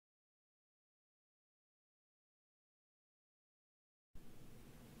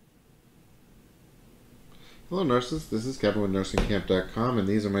Hello nurses, this is Kevin with NursingKAMP.com, and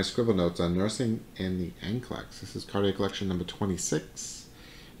these are my scribble notes on nursing and the NCLEX. This is cardiac lecture number 26.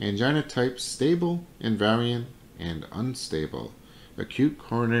 Angina types: stable, invariant, and unstable. Acute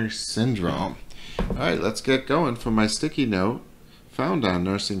coronary syndrome. Alright, let's get going for my sticky note found on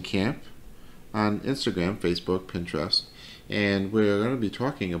Nursing Camp on Instagram, Facebook, Pinterest. And we're going to be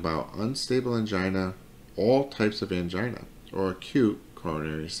talking about unstable angina, all types of angina, or acute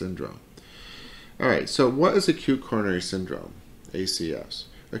coronary syndrome. Alright, so what is acute coronary syndrome, ACS?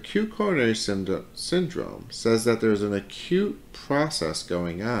 Acute coronary syndrome says that there's an acute process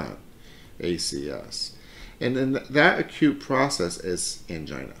going on, ACS. And then that acute process is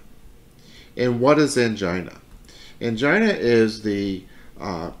angina. And what is angina? Angina is the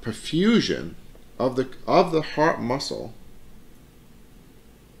perfusion of the heart muscle,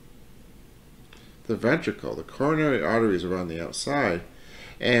 the ventricle, the coronary arteries around the outside.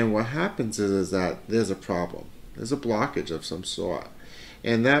 And what happens is that there's a problem. There's a blockage of some sort.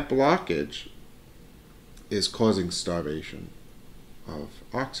 And that blockage is causing starvation of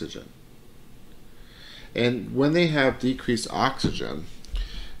oxygen. And when they have decreased oxygen,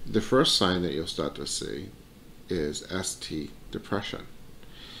 the first sign that you'll start to see is ST depression.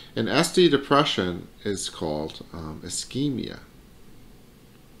 And ST depression is called ischemia.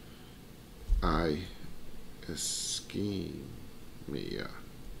 Ischemia.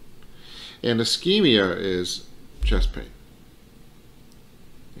 And ischemia is chest pain.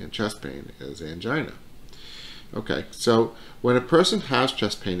 And chest pain is angina. Okay, so when a person has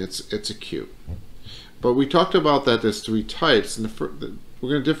chest pain, it's acute. But we talked about that there's three types, and we're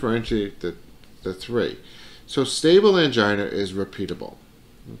going to differentiate the three. So stable angina is repeatable.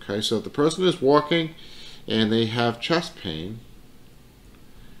 Okay, so if the person is walking and they have chest pain,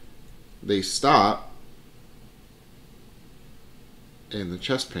 they stop, and the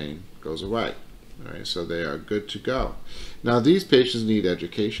chest pain goes away. All right, so they are good to go. Now these patients need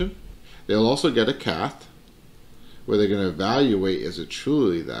education. They'll also get a cath where they're going to evaluate is it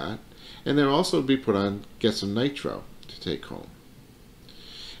truly that, and they'll also be put on, get some Nitro to take home.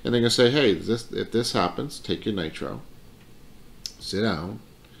 And they're going to say, hey, if this happens, take your Nitro, sit down,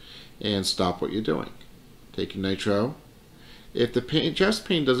 and stop what you're doing. Take your Nitro. If the chest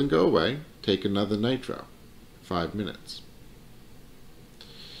pain doesn't go away, take another Nitro, 5 minutes.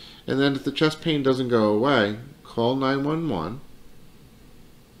 And then if the chest pain doesn't go away, call 911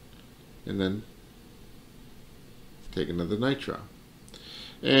 and then take another Nitro.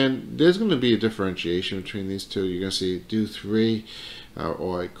 And there's going to be a differentiation between these two. You're going to see do 3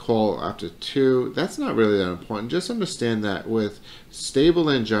 or call after 2. That's not really that important. Just understand that with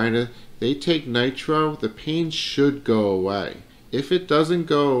stable angina, they take Nitro, the pain should go away. If it doesn't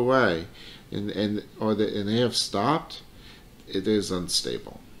go away and they have stopped, it is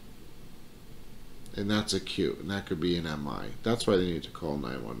unstable. And that's acute, and that could be an MI. That's why they need to call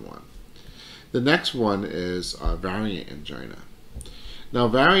 911. The next one is variant angina. Now,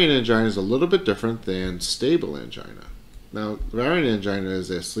 variant angina is a little bit different than stable angina. Now, variant angina is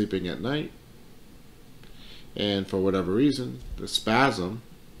they're sleeping at night, and for whatever reason, the spasm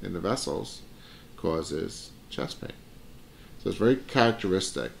in the vessels causes chest pain. So it's very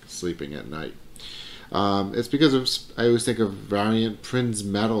characteristic, sleeping at night. It's because I always think of variant. Prince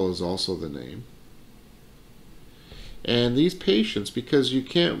metal is also the name. And these patients, because you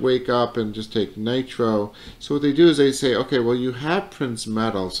can't wake up and just take Nitro, so what they do is they say, okay, well, you have Prince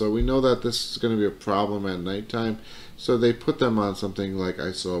metal, so we know that this is going to be a problem at nighttime, so they put them on something like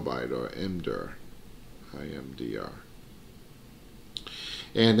isobide or IMDR, IMDR.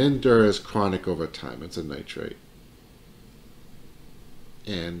 And IMDR is chronic over time. It's a nitrate.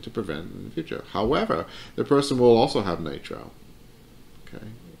 And to prevent in the future. However, the person will also have Nitro. Okay,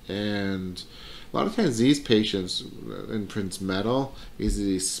 and a lot of times these patients in Prince metal,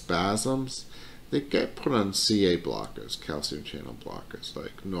 these spasms, they get put on CA blockers, calcium channel blockers,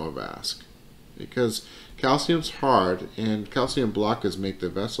 like Norvasc, because calcium's hard, and calcium blockers make the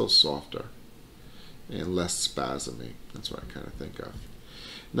vessels softer and less spasmy. That's what I kind of think of.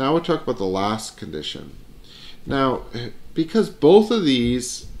 Now we'll talk about the last condition. Now, because both of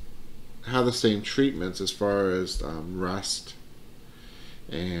these have the same treatments as far as rest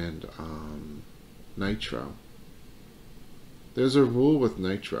and Nitro, there's a rule with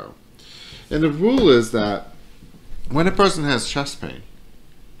Nitro. And the rule is that when a person has chest pain,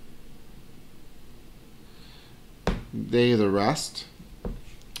 they either rest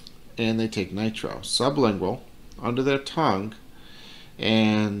and they take Nitro, sublingual, under their tongue,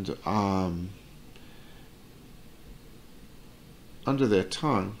 and under their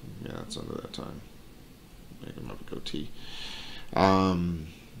tongue, yeah, it's under their tongue, make them have a goatee, Because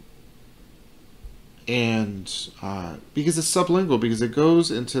it's sublingual, because it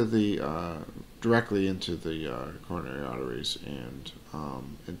goes into the directly into the coronary arteries and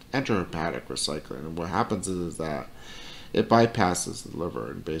enterohepatic recycling. And what happens is that it bypasses the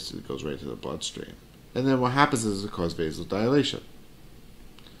liver and basically goes right to the bloodstream. And then what happens is it causes vasodilation,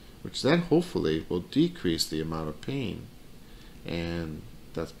 which then hopefully will decrease the amount of pain, and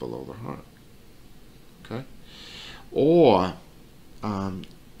that's below the heart. Okay? Or,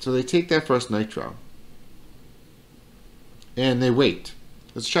 so they take that first nitro, and they wait.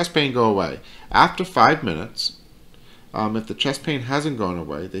 Does chest pain go away? After 5 minutes, if the chest pain hasn't gone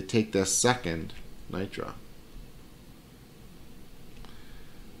away, they take their second nitro.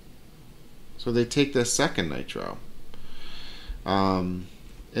 So they take their second nitro, and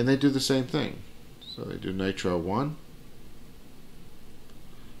they do the same thing. So they do nitro 1,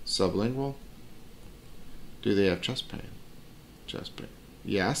 sublingual. Do they have chest pain? Chest pain.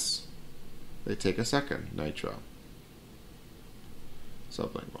 Yes. They take a second nitro,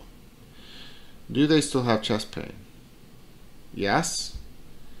 sublingual. Do they still have chest pain? Yes.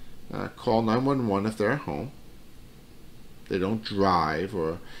 Call 911 if they're at home. They don't drive,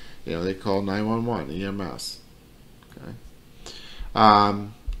 or they call 911, EMS. Okay.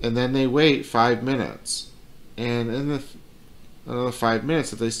 And then they wait 5 minutes, and in another 5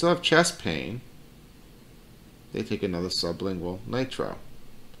 minutes, if they still have chest pain, they take another sublingual nitro.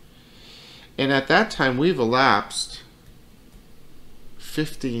 And at that time, we've elapsed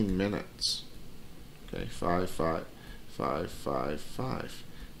 15 minutes. Okay, 5, 5, 5, 5, 5.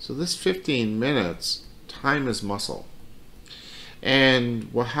 So this 15 minutes, time is muscle.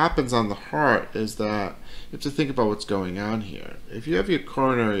 And what happens on the heart is that you have to think about what's going on here. If you have your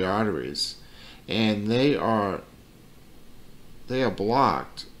coronary arteries and they are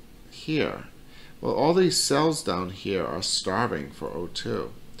blocked here, well, all these cells down here are starving for O2.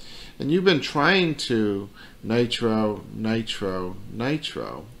 And you've been trying to nitro, nitro,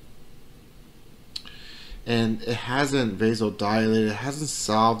 nitro, and it hasn't vasodilated, it hasn't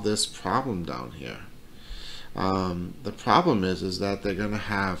solved this problem down here. The problem is that they're going to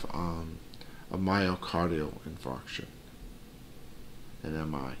have a myocardial infarction, an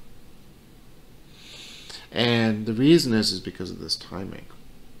MI. And the reason is because of this timing.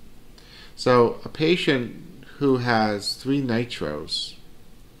 So a patient who has 3 nitros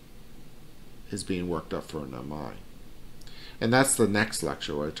is being worked up for an MI. And that's the next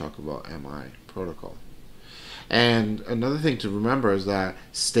lecture where I talk about MI protocol. And another thing to remember is that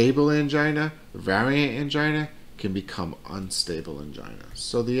stable angina, variant angina, can become unstable angina.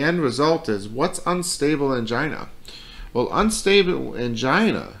 So the end result is, what's unstable angina? Well, unstable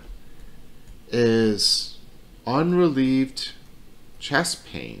angina is unrelieved chest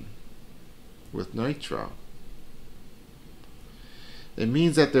pain with nitro. It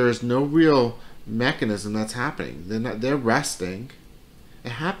means that there is no real mechanism that's happening. They're resting.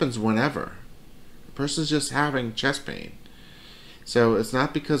 It happens whenever. The person's just having chest pain. So it's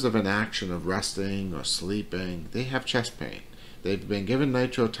not because of an action of resting or sleeping. They have chest pain. They've been given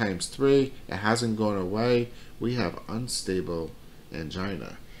nitro times 3. It hasn't gone away. We have unstable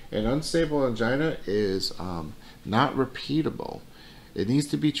angina. And unstable angina is not repeatable. It needs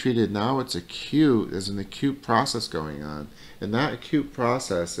to be treated now. It's acute. There's an acute process going on. And that acute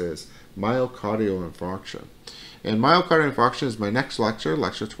process is myocardial infarction. And myocardial infarction is my next lecture,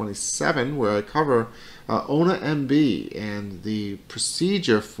 lecture 27, where I cover ONA-MB and the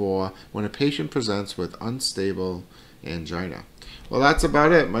procedure for when a patient presents with unstable angina. Well, that's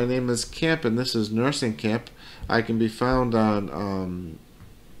about it. My name is Kamp, and this is Nursing Kamp. I can be found on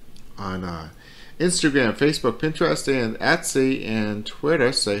Instagram, Facebook, Pinterest, and Etsy, and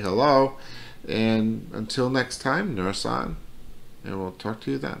Twitter. Say hello. And until next time, nurse on, and we'll talk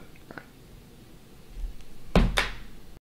to you then.